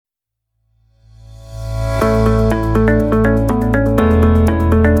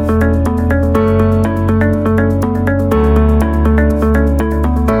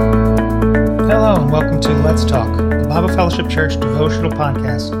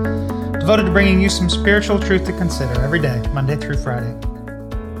podcast, devoted to bringing you some spiritual truth to consider every day, Monday through Friday.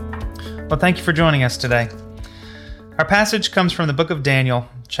 Well, thank you for joining us today. Our passage comes from the book of Daniel,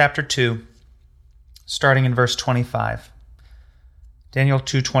 chapter 2, starting in verse 25. Daniel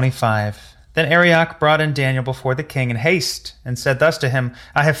 2:25. Then Arioch brought in Daniel before the king in haste, and said thus to him,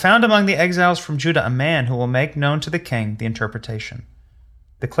 I have found among the exiles from Judah a man who will make known to the king the interpretation.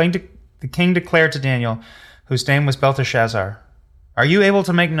 The king declared to Daniel, whose name was Belteshazzar, Are you able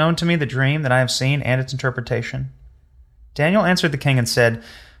to make known to me the dream that I have seen and its interpretation? Daniel answered the king and said,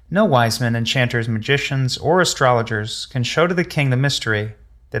 No wise men, enchanters, magicians, or astrologers can show to the king the mystery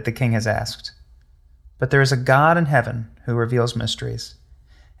that the king has asked. But there is a God in heaven who reveals mysteries,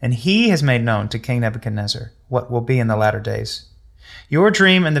 and he has made known to King Nebuchadnezzar what will be in the latter days. Your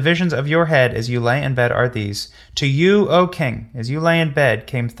dream and the visions of your head as you lay in bed are these. To you, O king, as you lay in bed,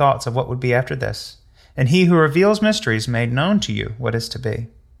 came thoughts of what would be after this, and he who reveals mysteries made known to you what is to be.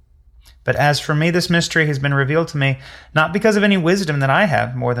 But as for me, this mystery has been revealed to me, not because of any wisdom that I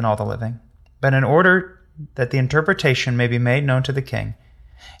have more than all the living, but in order that the interpretation may be made known to the king,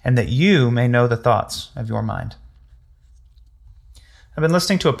 and that you may know the thoughts of your mind. I've been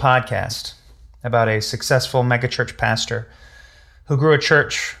listening to a podcast about a successful megachurch pastor who grew a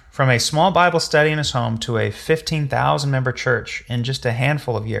church from a small Bible study in his home to a 15,000-member church in just a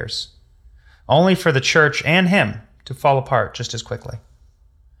handful of years, only for the church and him to fall apart just as quickly.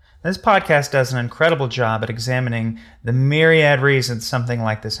 This podcast does an incredible job at examining the myriad reasons something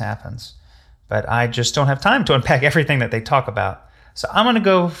like this happens, but I just don't have time to unpack everything that they talk about. So I'm going to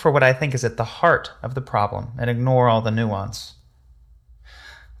go for what I think is at the heart of the problem and ignore all the nuance.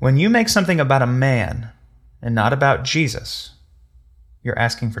 When you make something about a man and not about Jesus, you're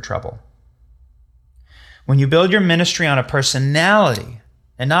asking for trouble. When you build your ministry on a personality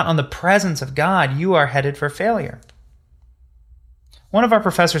and not on the presence of God, you are headed for failure. One of our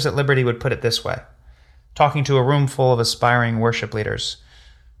professors at Liberty would put it this way, talking to a room full of aspiring worship leaders: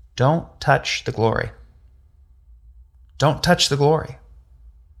 don't touch the glory. Don't touch the glory.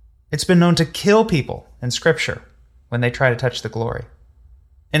 It's been known to kill people in Scripture when they try to touch the glory.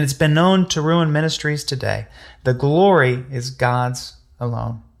 And it's been known to ruin ministries today. The glory is God's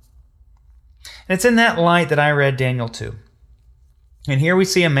alone. And it's in that light that I read Daniel 2. And here we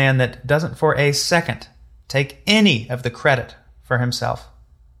see a man that doesn't for a second take any of the credit for himself.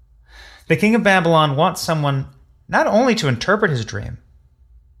 The king of Babylon wants someone not only to interpret his dream,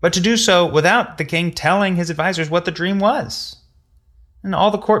 but to do so without the king telling his advisors what the dream was. And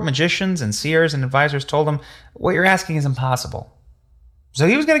all the court magicians and seers and advisors told him, what you're asking is impossible. So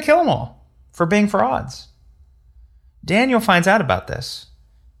he was going to kill them all for being frauds. Daniel finds out about this.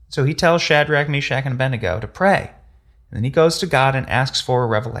 So he tells Shadrach, Meshach, and Abednego to pray. And then he goes to God and asks for a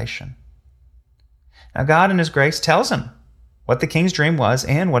revelation. Now God in his grace tells him what the king's dream was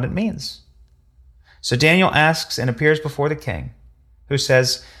and what it means. So Daniel asks and appears before the king, who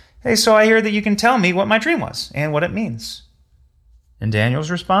says, Hey, so I hear that you can tell me what my dream was and what it means. And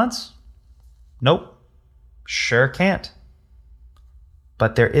Daniel's response? Nope, sure can't.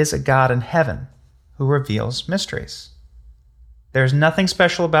 But there is a God in heaven who reveals mysteries. There's nothing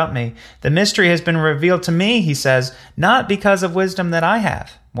special about me. The mystery has been revealed to me, he says, not because of wisdom that I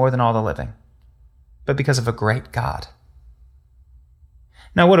have more than all the living, but because of a great God.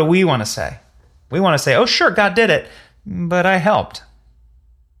 Now, what do we want to say? We want to say, oh, sure, God did it, but I helped.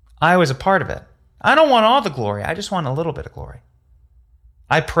 I was a part of it. I don't want all the glory. I just want a little bit of glory.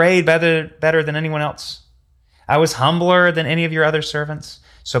 I prayed better than anyone else. I was humbler than any of your other servants,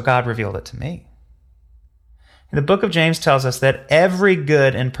 so God revealed it to me. And the book of James tells us that every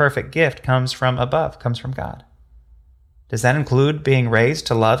good and perfect gift comes from above, comes from God. Does that include being raised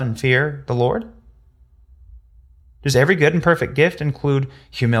to love and fear the Lord? Does every good and perfect gift include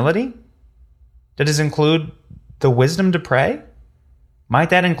humility? Does it include the wisdom to pray?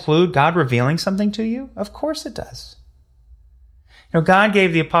 Might that include God revealing something to you? Of course it does. God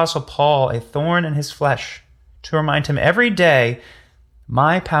gave the Apostle Paul a thorn in his flesh to remind him every day,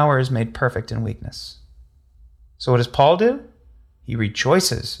 my power is made perfect in weakness. So what does Paul do? He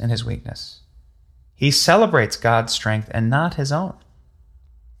rejoices in his weakness. He celebrates God's strength and not his own.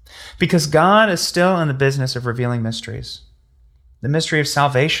 Because God is still in the business of revealing mysteries. The mystery of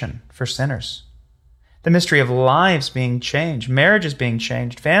salvation for sinners. The mystery of lives being changed, marriages being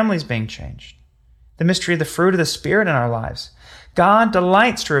changed, families being changed. The mystery of the fruit of the Spirit in our lives. God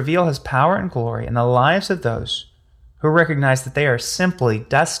delights to reveal his power and glory in the lives of those who recognize that they are simply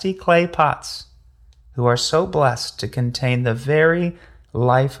dusty clay pots who are so blessed to contain the very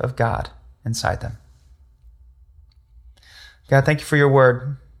life of God inside them. God, thank you for your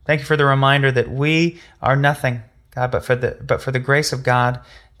word. Thank you for the reminder that we are nothing, God, but for the grace of God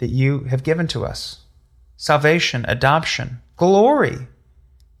that you have given to us. Salvation, adoption, glory.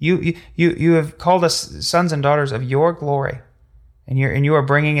 You have called us sons and daughters of your glory, and you are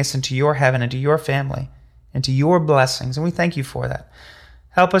bringing us into your heaven, into your family, into your blessings, and we thank you for that.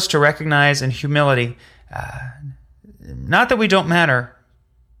 Help us to recognize in humility, not that we don't matter,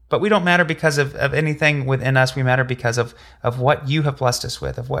 but we don't matter because of anything within us. We matter because of what you have blessed us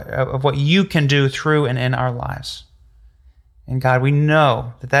with, of what you can do through and in our lives. And God, we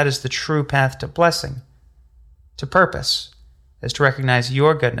know that is the true path to blessing, to purpose, is to recognize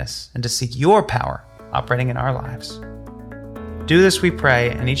your goodness and to seek your power operating in our lives. Do this, we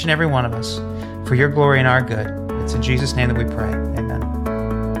pray, in each and every one of us, for your glory and our good. It's in Jesus' name that we pray.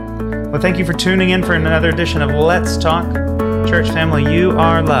 Amen. Well, thank you for tuning in for another edition of Let's Talk. Church family, you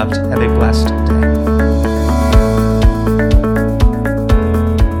are loved. Have a blessed day.